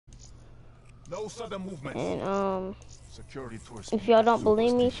No sudden movements. And Security tours. if y'all don't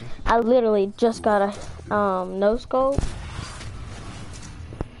believe me, I literally just got a no scope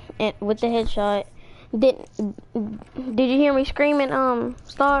and with the headshot. Did you hear me screaming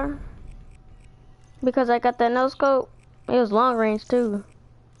Star? Because I got that no scope. It was long range too.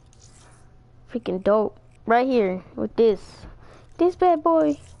 Freaking dope. Right here with this bad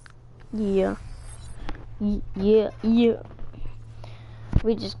boy. Yeah. Yeah.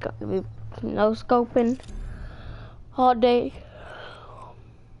 We just got no scoping all day.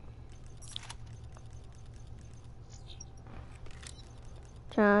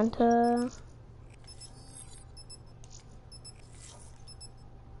 Trying to.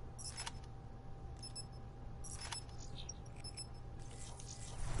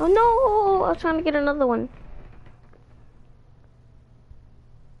 Oh no! I was trying to get another one.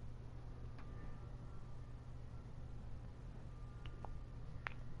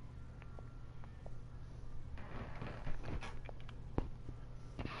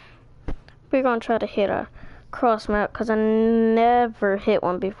 We're gonna try to hit a cross map because I never hit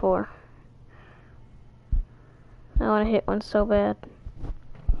one before. I want to hit one so bad.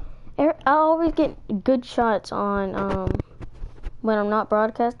 I always get good shots on when I'm not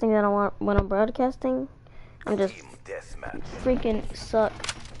broadcasting. Then when I'm broadcasting, I'm just freaking suck.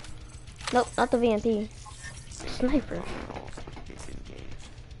 Nope, not the VMP. Sniper.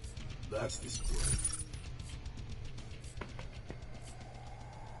 That's this point.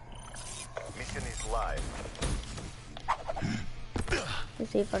 Mission is live.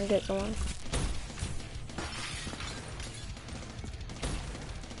 Let's see if I can get someone.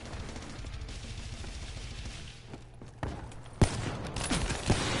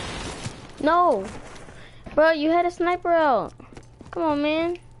 No! Bro, you had a sniper out. Come on,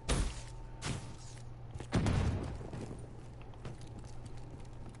 man.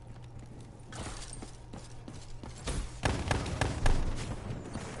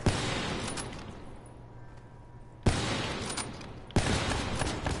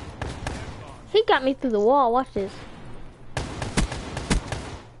 He got me through the wall. Watch this.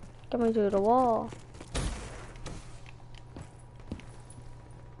 Got me through the wall.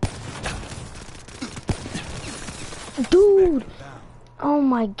 Dude! Oh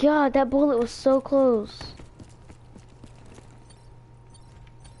my god, that bullet was so close.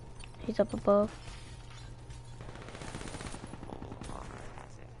 He's up above.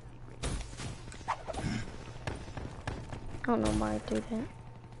 I don't know why I do that.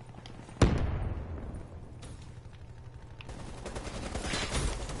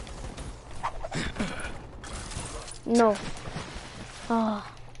 No. Oh.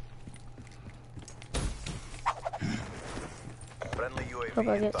 Friendly UAV Hope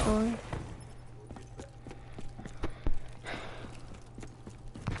I get someone.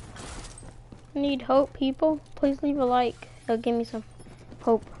 Need hope, people. Please leave a like. It'll give me some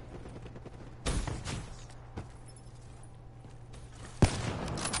hope.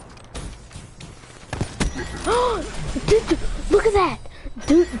 Dude, look at that!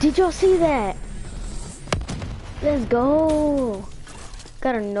 Dude, did y'all see that? Let's go!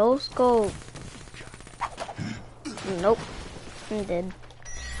 Got a no scope. Nope. I'm dead.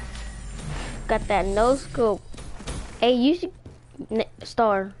 Got that no scope. Hey, you should...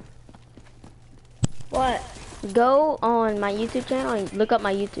 Star. What? Go on my YouTube channel and look up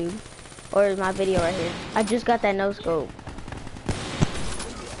my YouTube. Or my video right here. I just got that no scope.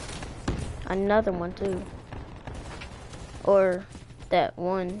 Another one too. Or that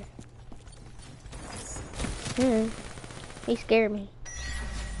one. He scared me.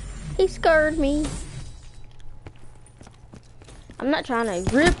 He scared me. I'm not trying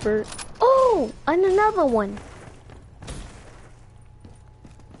to rip her. Oh, and another one.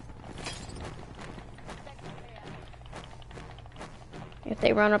 If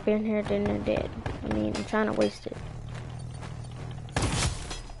they run up in here, then they're dead. I mean, I'm trying to waste it.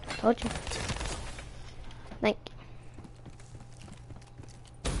 Told you. Thank you.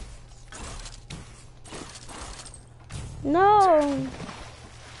 No!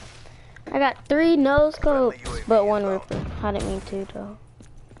 I got 3 no scopes, but 1 ripper. I didn't mean to, though.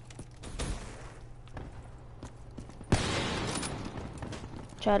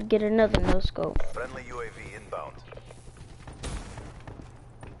 Try to get another no scope. Friendly UAV inbound.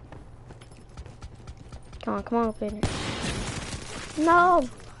 Come on, up in it. No!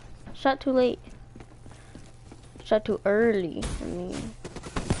 Shot too late. Shot too early, I mean.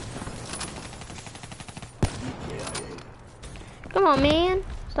 Come on, man.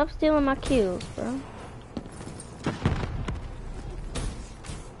 Stop stealing my kills, bro.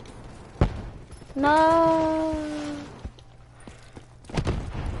 No.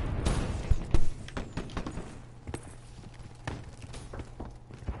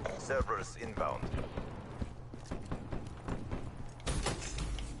 Servers inbound.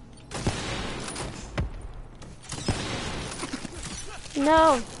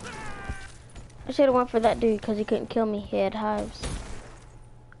 No! I should have went for that dude because he couldn't kill me. He had hives.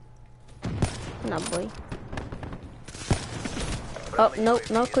 No, boy. Oh, nope,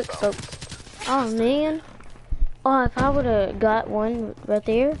 no quick scope. Oh, man. Oh, if I would have got one right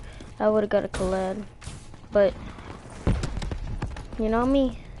there, I would have got a collab. But, you know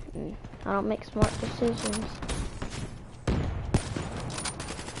me. I don't make smart decisions.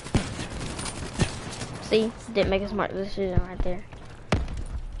 See? Didn't make a smart decision right there.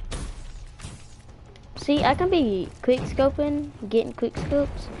 See, I can be quick scoping, getting quick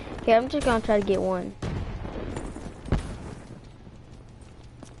scopes. Here, I'm just gonna try to get one.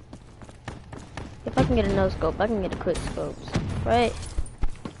 If I can get a no scope, I can get a quick scopes. Right?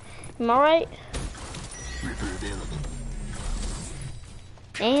 Am I right?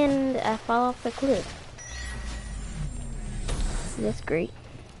 And I fall off the cliff. That's great.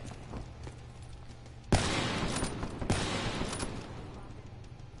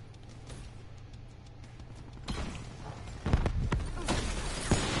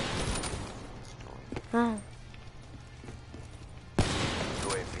 Ah.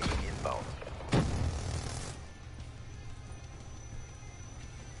 UAV inbound.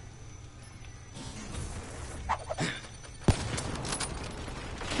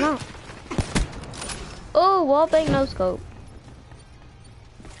 No. Oh, wall bang no scope.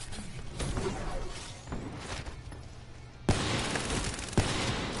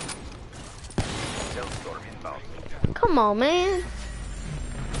 Hellstorm inbound. Come on, man.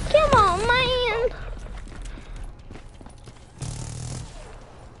 Come on, man.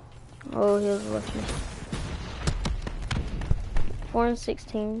 Oh, he was lucky. 4 and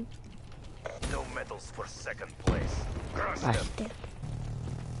 16. No medals for second place. Crush them. Busted.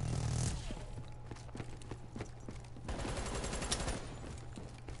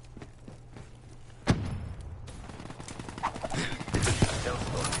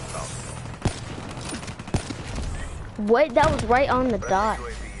 Hellstorm inbound. What? That was right on the dot.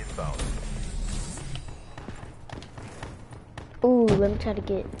 UAV inbound. Ooh, let me try to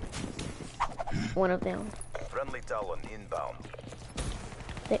get one of them. Friendly Talon inbound.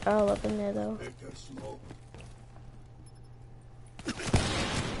 They are all up in there though. Better smoke.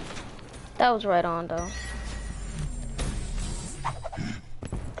 That was right on though.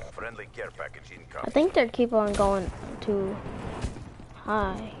 Friendly care package I incoming. think they keep on going too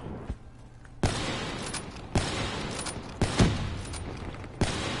high.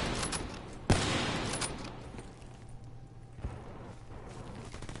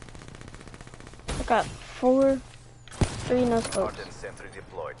 I got 3 no scopes. Hardened sentry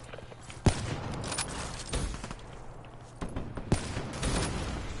deployed.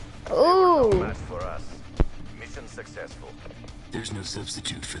 Ooh! Match for us. Mission successful. There's no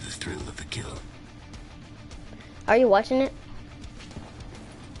substitute for the thrill of the kill. Are you watching it?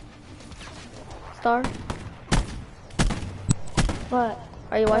 Star? What?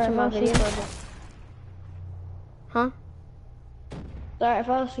 Are you watching my Sorry, I video? fell asleep for a bit. Huh? Sorry, I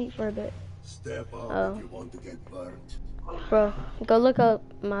fell asleep for a bit. Step up Oh. if you want to get burnt. Bro, go look up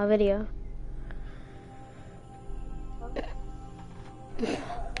my video.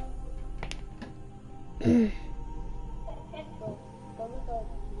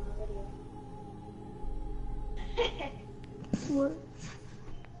 What?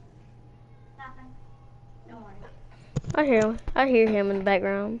 I hear him in the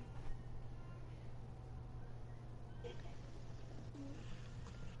background.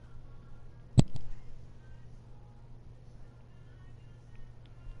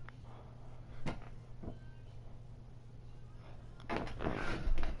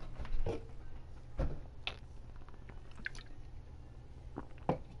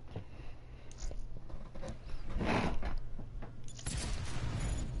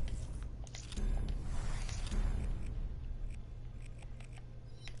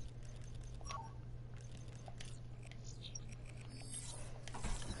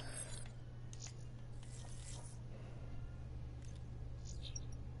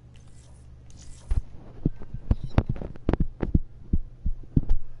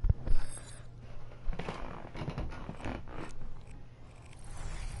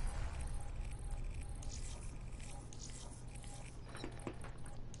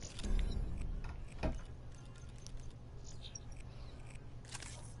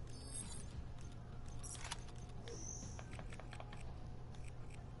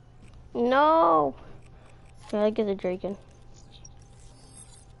 No! Yeah, I get the Draken.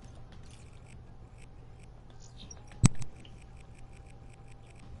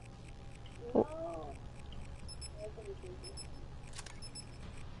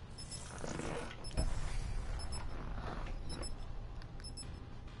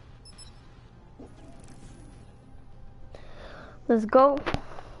 Let's go.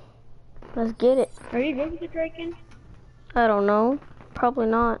 Let's get it. Are you good with the Draken? I don't know. Probably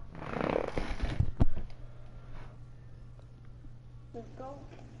not. Let's go.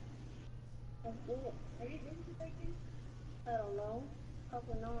 Let's get it. Are you good with the Draken? I don't know.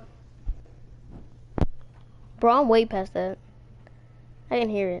 Probably not. Bro, I'm way past that. I can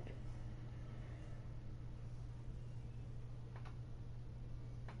hear it.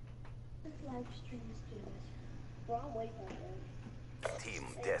 This live stream is good. Bro, I'm way past that. Team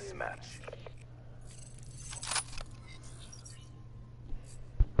deathmatch.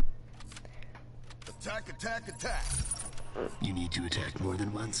 Attack, attack, attack. You need to attack more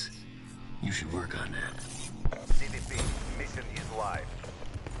than once? You should work on that. CDP, mission is live.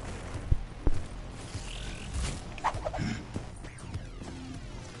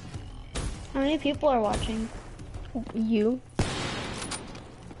 How many people are watching? You?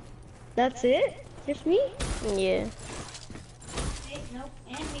 That's it? Just me? Yeah. Nope,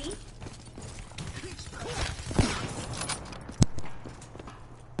 and me.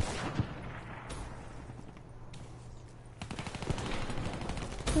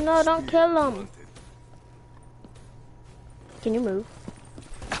 No, don't kill him. Can you move?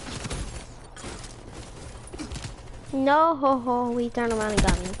 No, ho ho, he turned around and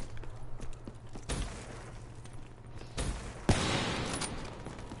got me.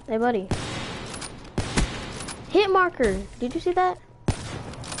 Hey, buddy. Hit marker. Did you see that?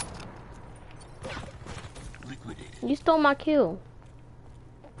 Liquidated. You stole my kill.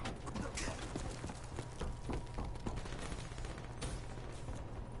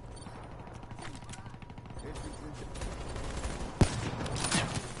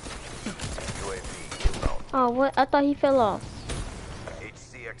 UAV inbound. Oh, what? I thought he fell off.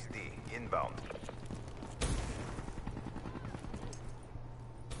 HCXD inbound.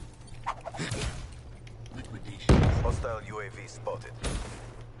 Liquidation. Hostile UAV spotted.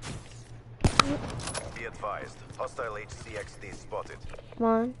 Be advised. Hostile HCXD spotted. Come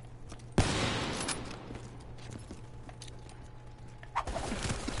on.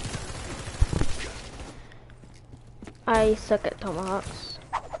 I suck at tomahawks.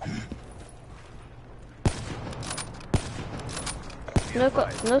 No,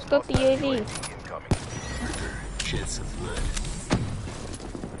 no scope the Hostile UAV. incoming. River sheds some blood.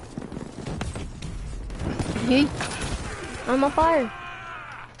 Yeet. I'm on fire.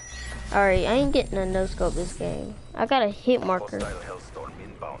 Alright, I ain't getting a no scope this game. I got a hit marker. Hostile Hellstorm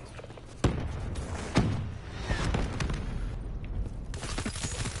inbound.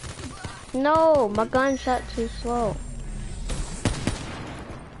 No, my gun shot too slow.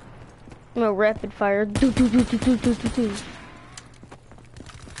 I'm a rapid fire. Do do do do do do do do.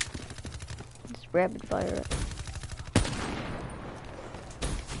 Just rapid fire.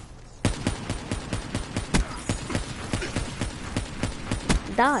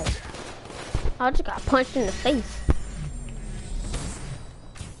 Die. I just got punched in the face.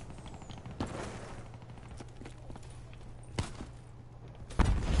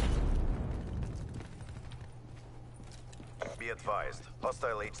 Be advised.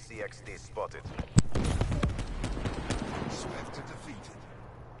 Hostile HCXD spotted. Swift to defeated.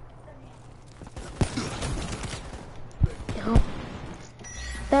 Oh.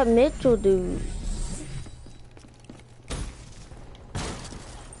 That Mitchell dude.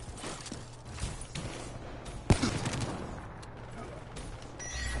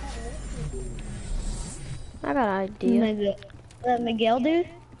 I got an idea. That Miguel dude?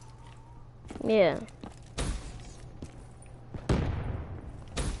 Yeah.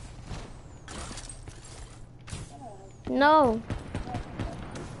 No.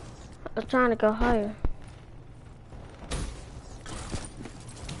 I was trying to go higher.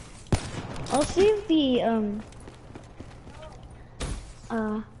 I'll see if the,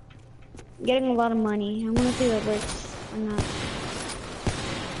 getting a lot of money. I want to see if it works or not.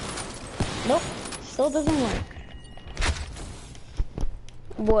 Nope, still doesn't work.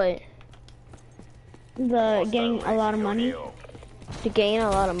 What? The getting a lot of money. To gain a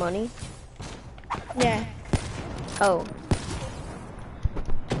lot of money? Yeah. Oh.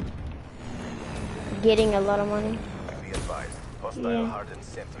 Getting a lot of money? Be advised. Hostile Yeah. hardened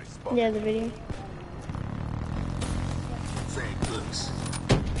sentry spotted. Yeah, the video. Very close.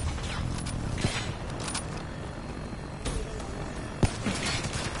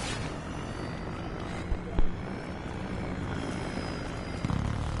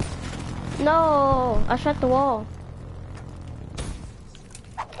 No! I shot the wall.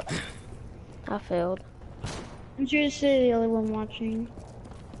 I failed. I'm sure you're the only one watching.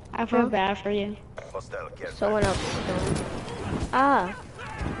 I feel Huh? bad for you. Hostile care Someone else is doing. Ah.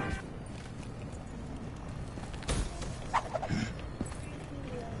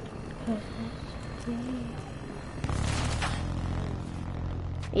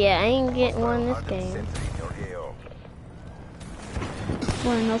 Yeah, I ain't getting one this Hardened game. sentry in your AO.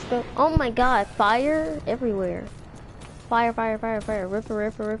 Want no scope? Oh my god, fire everywhere. Fire, fire, fire, fire. Ripper,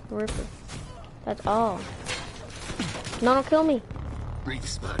 ripper, ripper, ripper. That's all. No, don't kill me. Wraith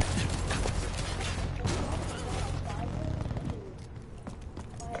spotted.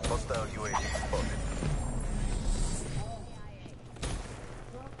 Hostile UAV spotted.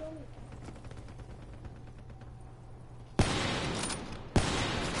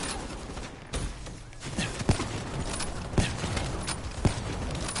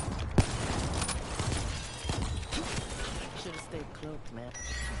 Should have stayed cloaked, man.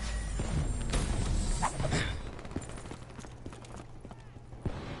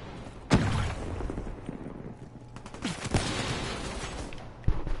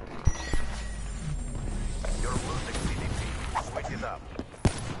 You're losing CDP. Switch it up.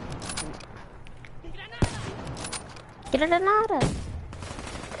 Get a granada.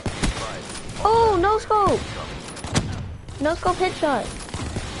 Oh, no scope. No scope headshot.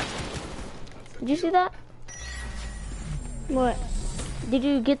 Did you see that? What? Did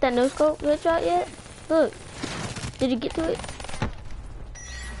you get that no scope headshot yet? Look. Did you get to it?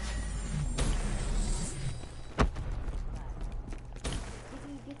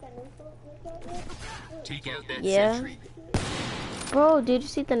 Take out that Yeah. sentry. Bro, did you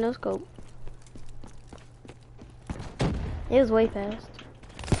see the no scope? It was way fast.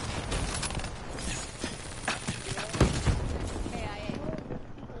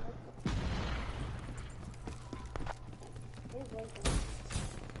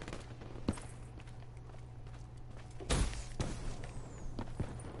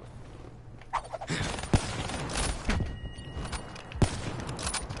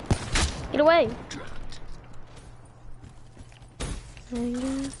 Get away. Dropped.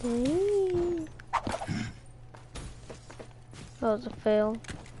 That was a fail.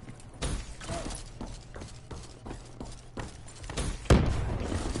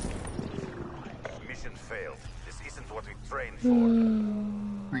 Mission failed. This isn't what we trained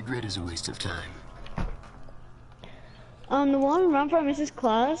for. Regret is a waste of time. The one Run for Mrs.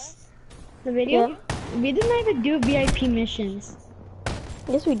 Claus, the video, Yeah. we didn't even do VIP missions.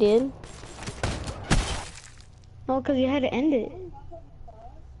 Yes, we did. Oh, because you had to end it.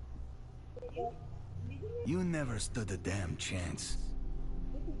 You never stood a damn chance.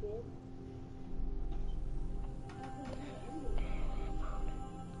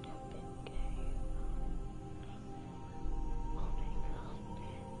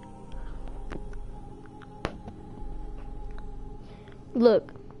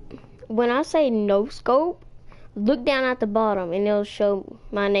 Look, when I say no scope, look down at the bottom and it'll show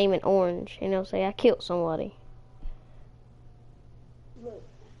my name in orange and it'll say I killed somebody. Look,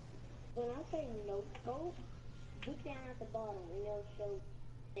 when I say no scope, look down at the bottom and it'll show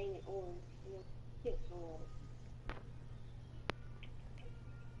my name in orange and it'll kill somebody.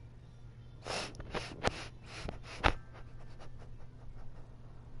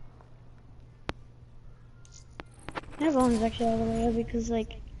 My volume is actually all the way up because,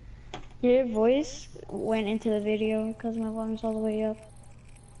 like, your voice went into the video because my volume's all the way up.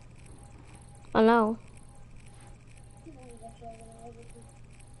 I know.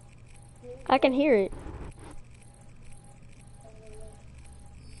 I can hear it.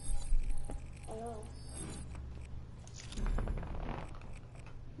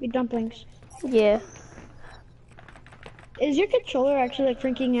 Your dumplings. Yeah. Is your controller actually like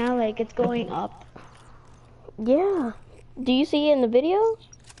freaking out? Like it's going up? Yeah. Do you see it in the videos?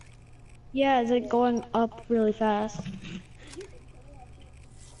 Yeah, it's like going up really fast.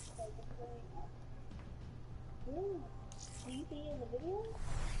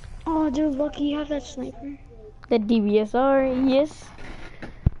 Oh, dude, lucky you have that sniper. The DBSR, yes.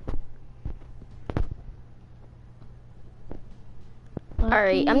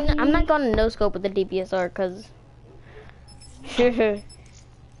 Alright, I'm not gonna no scope with the DBSR cause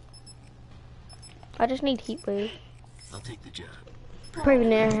I just need heat wave. I'll take the job. Pray we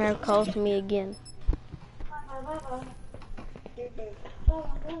never have calls to me again.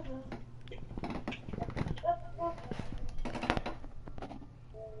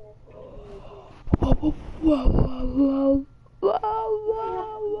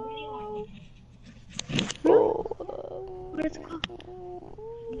 Let's go.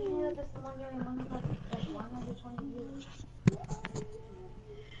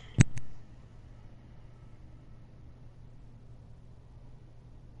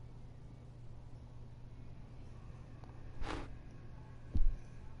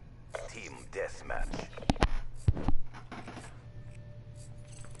 Team deathmatch.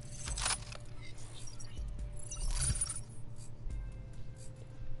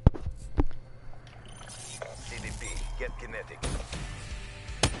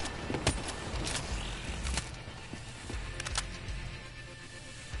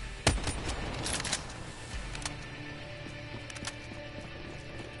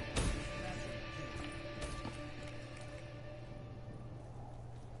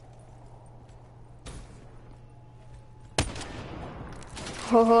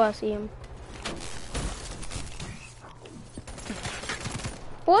 Oh, I see him.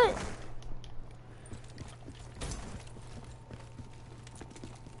 What?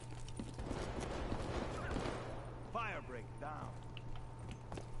 Fire break down.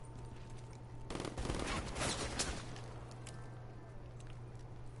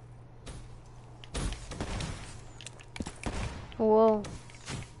 Whoa.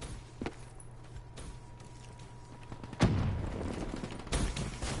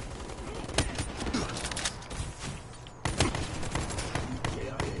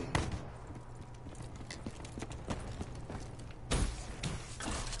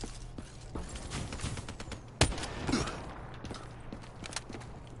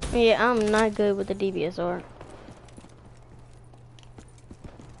 Yeah, I'm not good with the DBSR.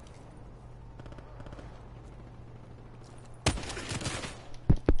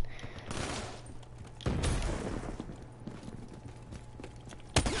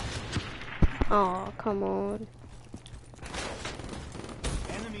 Oh, come on.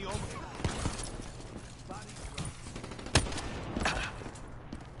 Enemy over.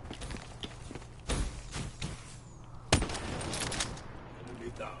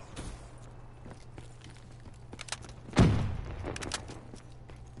 Enemy down.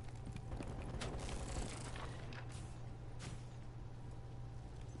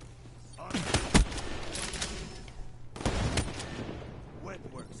 Wet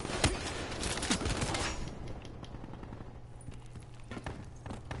works.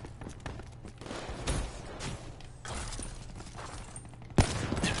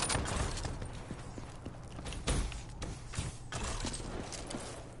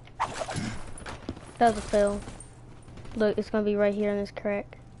 That was a fail. Look, it's gonna be right here in this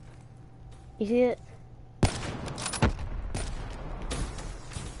crack. You see it?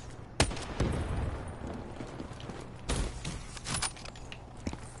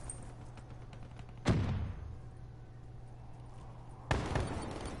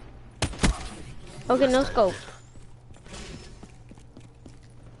 Okay, no scope.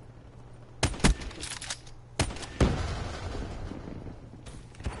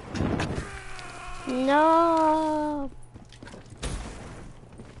 No.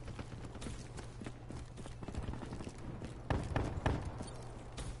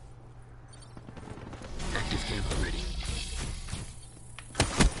 Active camo ready.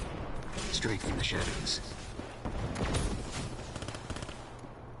 Straight from the shadows.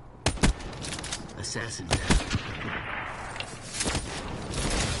 Assassin down.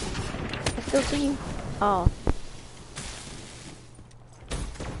 I still see you. Oh.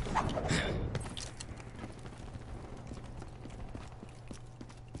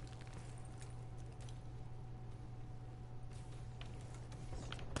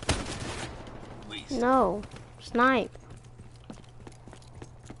 No. Snipe.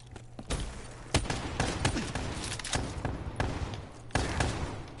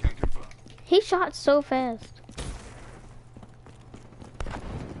 He shot so fast.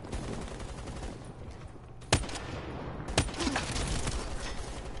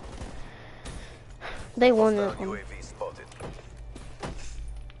 They won this Hostile one. UAV spotted.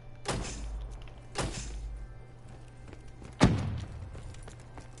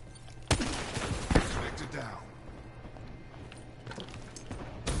 Vector down.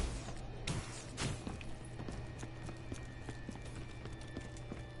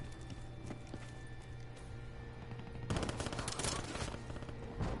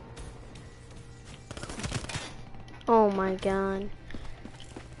 Oh my god.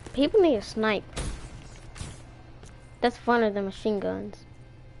 People need to snipe. That's funner than machine guns.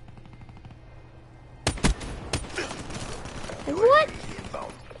 What?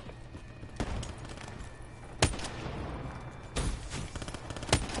 Inbound.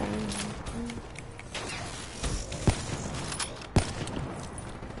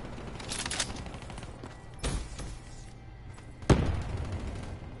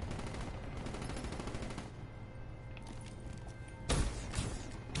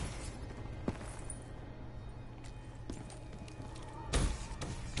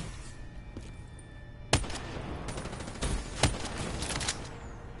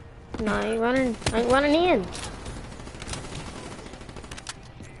 No, I ain't running in.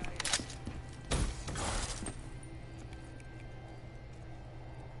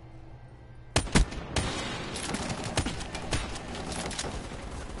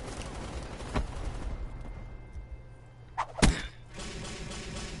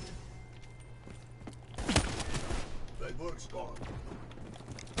 That works gone.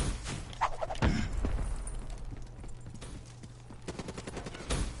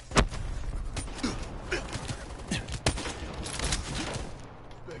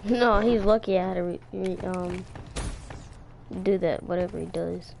 No, he's lucky I had to do that, whatever he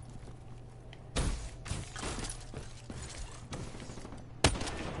does.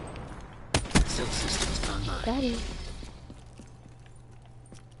 Cell systems online. Got him.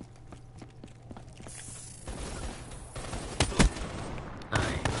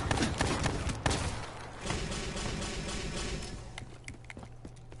 Aye.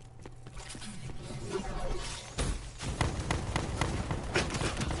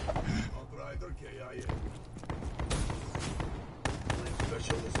 Outrider KIA.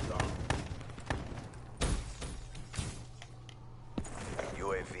 Specialist down.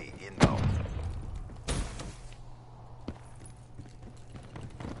 UAV inbound.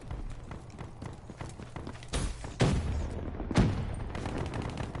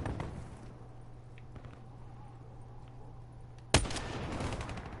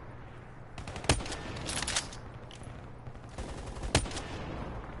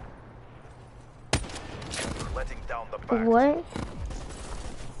 Letting down the back. What?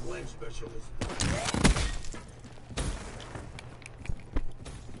 Flame specialist.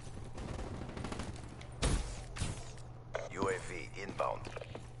 UAV inbound.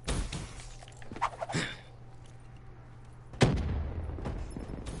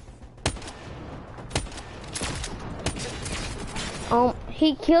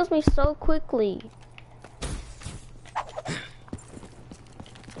 He kills me so quickly.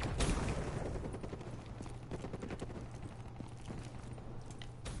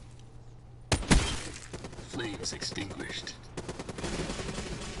 Flames extinguished.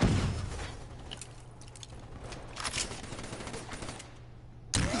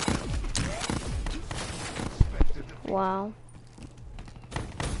 Wow.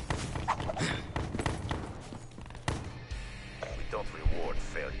 We don't reward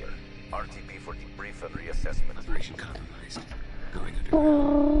failure. RTB for debrief and reassessment. Operation compromised. Going under.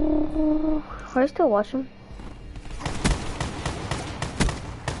 Oh, are you still watching?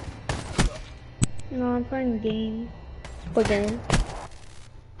 No, I'm playing the game. What game?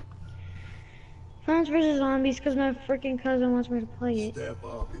 Plants vs Zombies because my freaking cousin wants me to play it. Step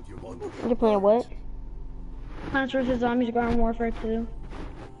up if you want to. You're playing what? Plants vs Zombies Garden Warfare 2.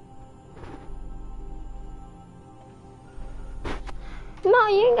 No,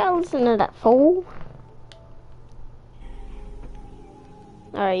 you ain't gotta listen to that fool.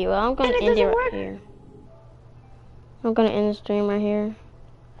 Alright, well, I'm gonna And it end it doesn't right work. here. I'm gonna end the stream right here.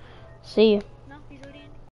 See ya.